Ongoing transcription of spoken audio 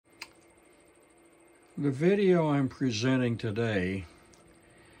The video I'm presenting today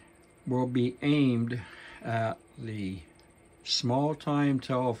will be aimed at the small-time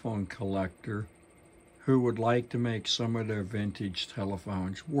telephone collector who would like to make some of their vintage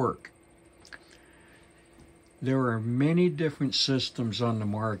telephones work. There are many different systems on the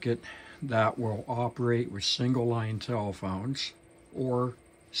market that will operate with single-line telephones or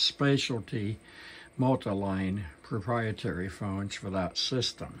specialty multi-line proprietary phones for that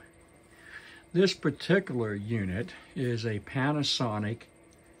system. This particular unit is a Panasonic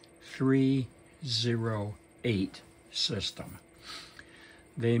 308 system.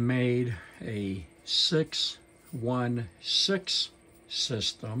 They made a 616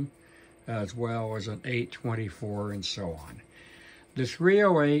 system as well as an 824 and so on. The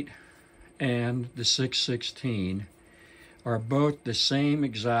 308 and the 616 are both the same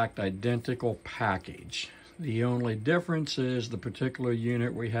exact identical package. The only difference is the particular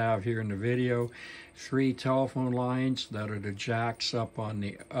unit we have here in the video, 3 telephone lines that are the jacks up on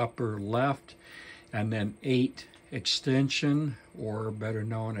the upper left, and then 8 extension, or better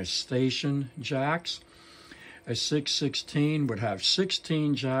known as station jacks. A 616 would have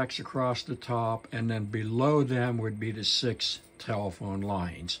 16 jacks across the top, and then below them would be the 6 telephone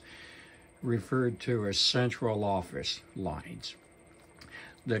lines, referred to as central office lines.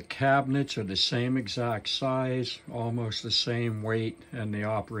 The cabinets are the same exact size, almost the same weight, and they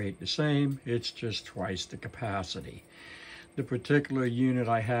operate the same. It's just twice the capacity. The particular unit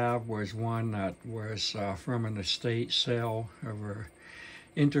I have was one that was from an estate sale of an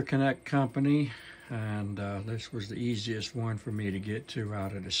interconnect company, and this was the easiest one for me to get to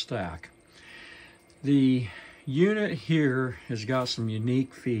out of the stack. The unit here has got some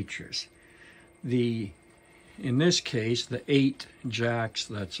unique features. In this case, the 8 jacks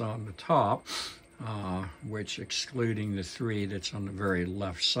that's on the top, which excluding the 3 that's on the very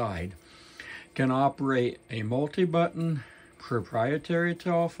left side, can operate a multi-button proprietary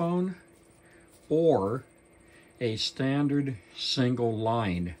telephone or a standard single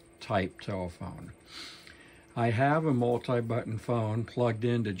line type telephone. I have a multi-button phone plugged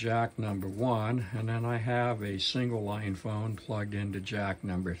into jack number 1, and then I have a single line phone plugged into jack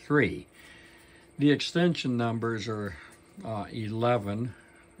number 3. The extension numbers are 11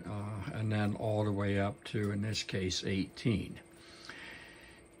 and then all the way up to, in this case, 18.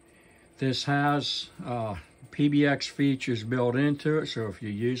 This has PBX features built into it, so if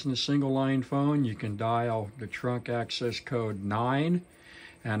you're using a single line phone, you can dial the trunk access code 9,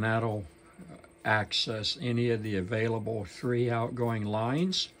 and that'll access any of the available 3 outgoing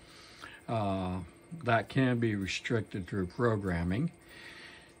lines. That can be restricted through programming.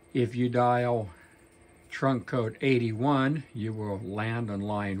 If you dial trunk code 81, you will land on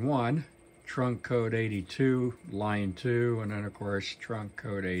line 1, trunk code 82, line 2, and then of course trunk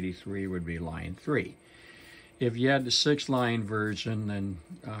code 83 would be line 3. If you had the 6-line version, then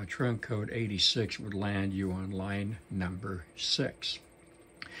trunk code 86 would land you on line number 6.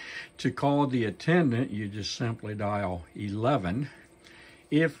 To call the attendant, you just simply dial 11.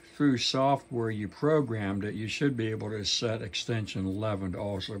 If through software you programmed it, you should be able to set extension 11 to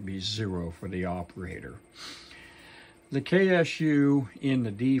also be 0 for the operator. The KSU in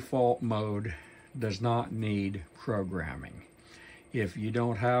the default mode does not need programming. If you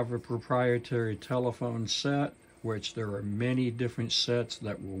don't have a proprietary telephone set, which there are many different sets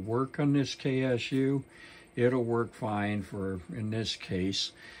that will work on this KSU, it'll work fine for, in this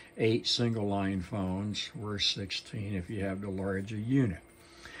case, 8 single line phones or 16 if you have the larger unit.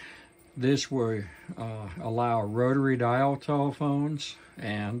 This will allow rotary dial telephones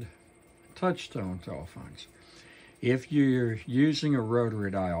and touch-tone telephones. If you're using a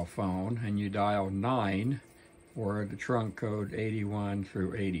rotary dial phone and you dial 9 or the trunk code 81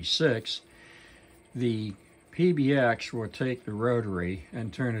 through 86, the PBX will take the rotary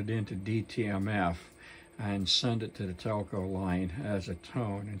and turn it into DTMF and send it to the telco line as a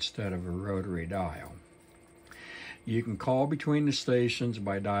tone instead of a rotary dial. You can call between the stations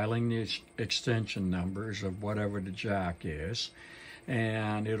by dialing the extension numbers of whatever the jack is,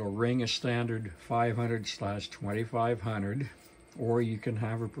 and it'll ring a standard 500/2500, or you can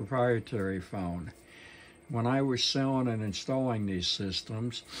have a proprietary phone. When I was selling and installing these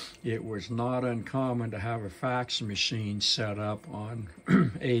systems, it was not uncommon to have a fax machine set up on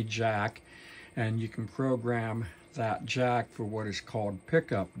a jack, and you can program that jack for what is called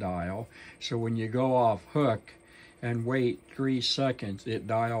pickup dial. So when you go off hook and wait 3 seconds, it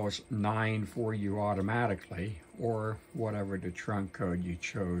dials 9 for you automatically, or whatever the trunk code you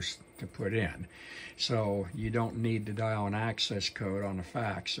chose to put in. So you don't need to dial an access code on a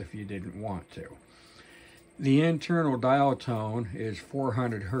fax if you didn't want to. The internal dial tone is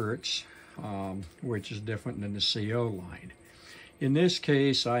 400 hertz, which is different than the CO line. In this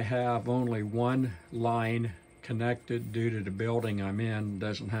case, I have only one line connected due to the building I'm in.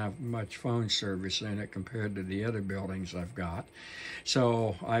 Doesn't have much phone service in it compared to the other buildings I've got.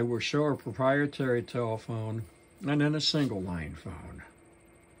 So I will show a proprietary telephone and then a single line phone.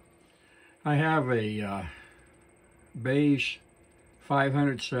 I have a beige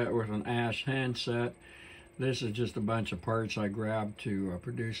 500 set with an ash handset. This is just a bunch of parts I grabbed to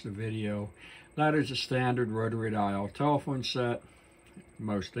produce the video. That is a standard rotary dial telephone set.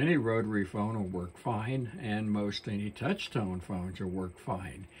 Most any rotary phone will work fine, and most any touch-tone phones will work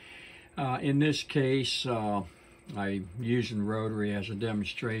fine. In this case, I'm using rotary as a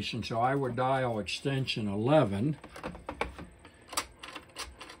demonstration, so I would dial extension 11,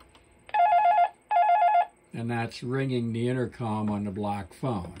 and that's ringing the intercom on the black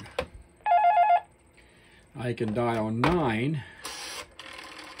phone. I can dial 9,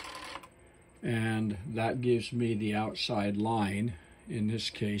 and that gives me the outside line. In this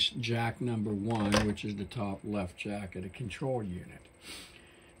case, jack number 1, which is the top left jack of the control unit.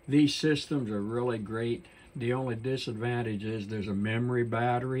 These systems are really great. The only disadvantage is there's a memory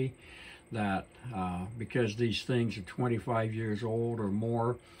battery that, because these things are 25 years old or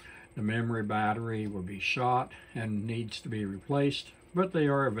more, the memory battery will be shot and needs to be replaced, but they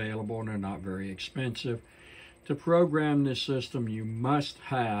are available and they're not very expensive. To program this system, you must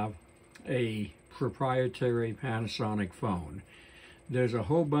have a proprietary Panasonic phone. There's a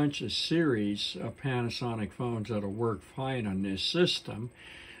whole bunch of series of Panasonic phones that'll work fine on this system,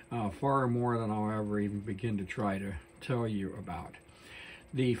 far more than I'll ever even begin to try to tell you about.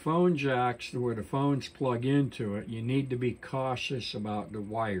 The phone jacks where the phones plug into it, you need to be cautious about the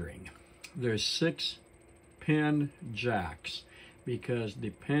wiring. There's 6-pin jacks because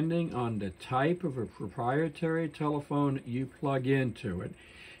depending on the type of a proprietary telephone you plug into it,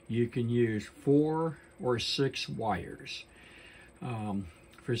 you can use 4 or 6 wires.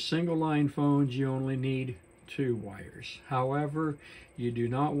 For single line phones, you only need 2 wires. However, you do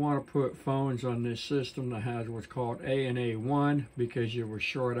not want to put phones on this system that has what's called A&A1 because you will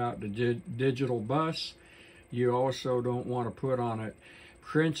short out the digital bus. You also don't want to put on it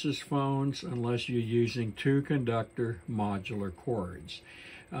Princess phones unless you're using 2 conductor modular cords,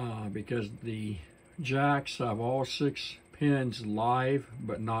 because the jacks have all 6 pins live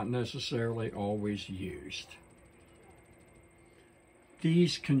but not necessarily always used.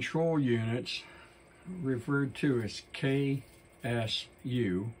 These control units, referred to as KSU,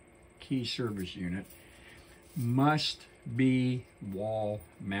 Key Service Unit, must be wall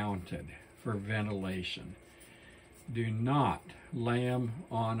mounted for ventilation. Do not lay them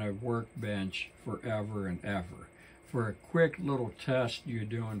on a workbench forever and ever. For a quick little test, you're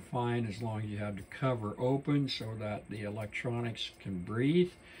doing fine as long as you have the cover open so that the electronics can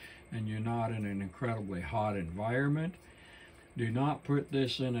breathe and you're not in an incredibly hot environment. Do not put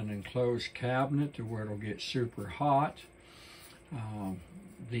this in an enclosed cabinet to where it'll get super hot.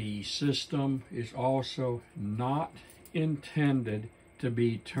 The system is also not intended to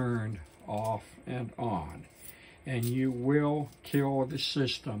be turned off and on. And you will kill the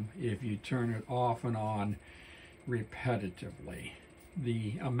system if you turn it off and on repetitively.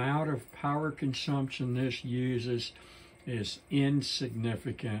 The amount of power consumption this uses is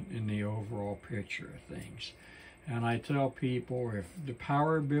insignificant in the overall picture of things. And I tell people, if the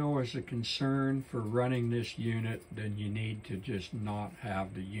power bill is a concern for running this unit, then you need to just not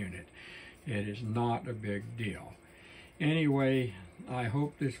have the unit. It is not a big deal. Anyway, I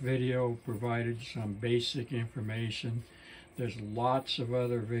hope this video provided some basic information. There's lots of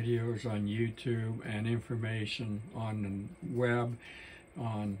other videos on YouTube and information on the web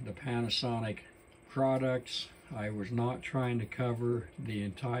on the Panasonic products. I was not trying to cover the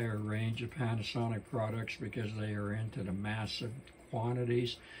entire range of Panasonic products because they are into the massive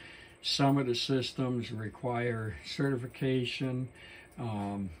quantities. Some of the systems require certification,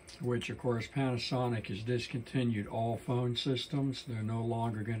 which of course Panasonic has discontinued all phone systems. They're no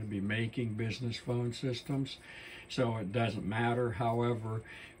longer going to be making business phone systems, so it doesn't matter. However,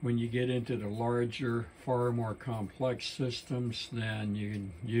 when you get into the larger, far more complex systems, then you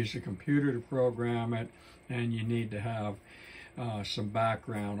can use a computer to program it, and you need to have some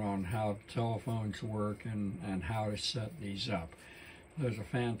background on how telephones work and how to set these up. There's a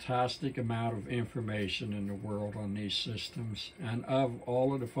fantastic amount of information in the world on these systems, and of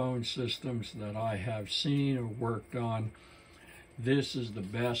all of the phone systems that I have seen or worked on, this is the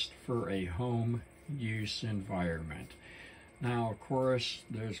best for a home use environment. Now, of course,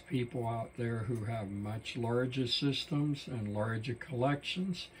 there's people out there who have much larger systems and larger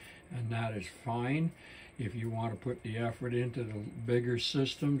collections, and that is fine. If you want to put the effort into the bigger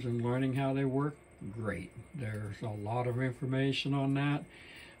systems and learning how they work, great. There's a lot of information on that,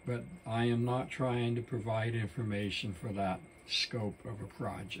 but I am not trying to provide information for that scope of a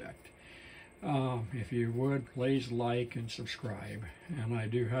project. If you would, please like and subscribe. And I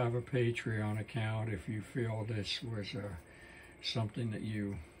do have a Patreon account if you feel this was something that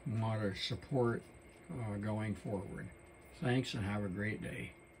you want to support going forward. Thanks and have a great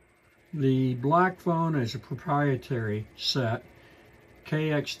day. The black phone is a proprietary set,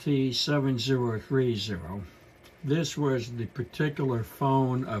 KXT 7030. This was the particular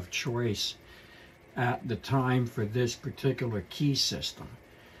phone of choice at the time for this particular key system.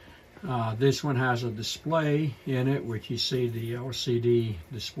 This one has a display in it, which you see the LCD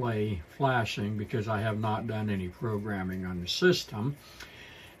display flashing because I have not done any programming on the system.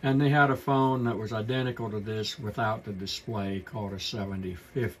 And they had a phone that was identical to this without the display called a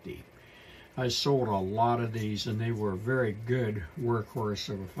 7050. I sold a lot of these and they were a very good workhorse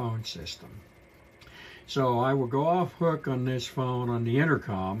of a phone system. So I will go off hook on this phone on the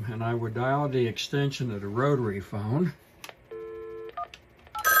intercom and I would dial the extension of the rotary phone.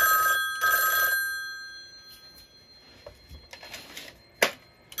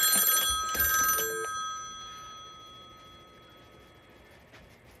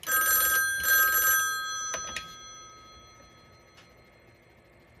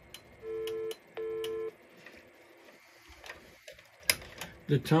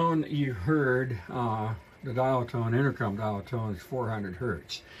 The tone you heard, the dial tone, intercom dial tone is 400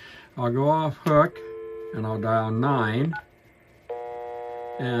 hertz. I'll go off hook and I'll dial 9.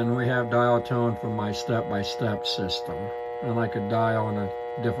 And we have dial tone from my step-by-step system. And I could dial on the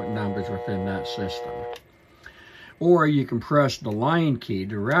different numbers within that system. Or you can press the line key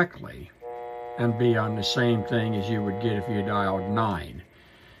directly and be on the same thing as you would get if you dialed 9.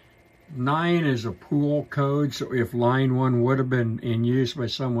 9 is a pool code, so if line 1 would have been in use by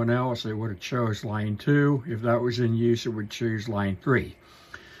someone else, they would have chose line 2. If that was in use, it would choose line 3.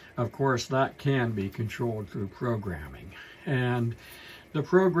 Of course, that can be controlled through programming. And the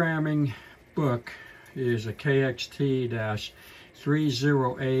programming book is a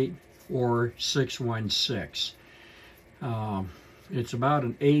KXT-308 or 616. It's about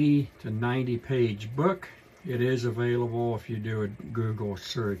an 80 to 90 page book. It is available if you do a Google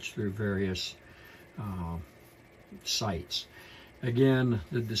search through various sites. Again,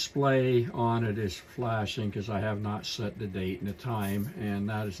 the display on it is flashing because I have not set the date and the time, and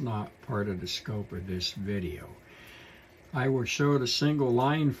that is not part of the scope of this video. I will show the single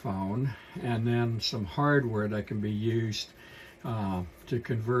line phone and then some hardware that can be used to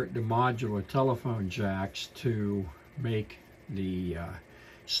convert the modular telephone jacks to make the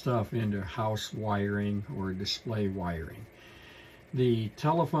stuff into house wiring or display wiring. The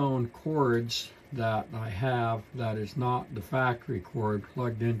telephone cords that I have that is not the factory cord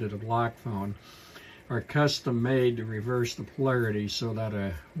plugged into the black phone are custom made to reverse the polarity so that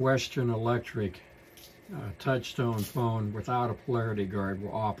a Western Electric touchtone phone without a polarity guard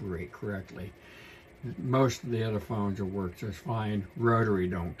will operate correctly. Most of the other phones will work just fine. Rotary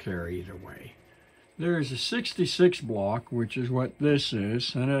don't care either way. There is a 66 block, which is what this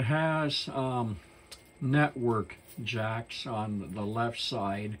is, and it has network jacks on the left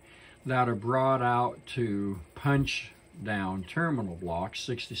side that are brought out to punch down terminal blocks,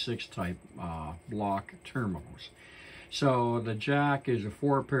 66 type block terminals. So the jack is a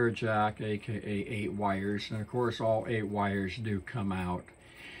 4-pair jack, aka 8 wires, and of course all 8 wires do come out.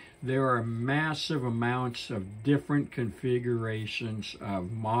 There are massive amounts of different configurations of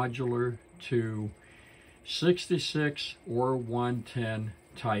modular to 66 or 110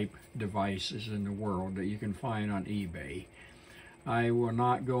 type devices in the world that you can find on eBay. I will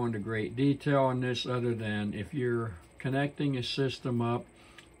not go into great detail on this other than if you're connecting a system up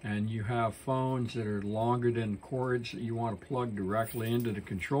and you have phones that are longer than cords that you want to plug directly into the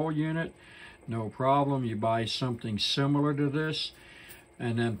control unit, no problem. You buy something similar to this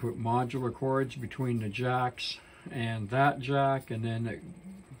and then put modular cords between the jacks and that jack, and then it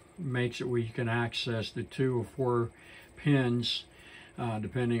makes it where you can access the 2 or 4 pins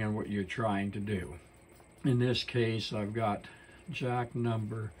depending on what you're trying to do. In this case, I've got jack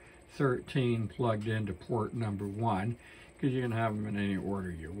number 13 plugged into port number 1 because you can have them in any order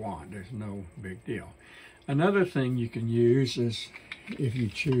you want. There's no big deal. Another thing you can use is, if you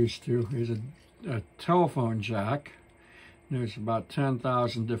choose to, is a telephone jack. There's about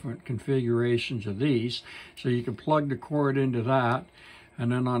 10,000 different configurations of these, so you can plug the cord into that,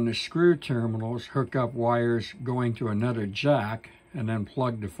 and then on the screw terminals, hook up wires going to another jack, and then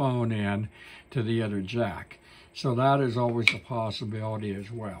plug the phone in to the other jack. So that is always a possibility as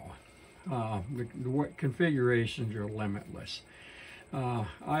well. The configurations are limitless.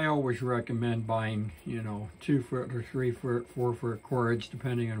 I always recommend buying, 2-foot or 3-foot, 4-foot cords,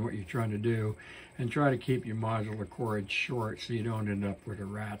 depending on what you're trying to do, and try to keep your modular cords short so you don't end up with a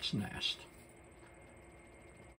rat's nest.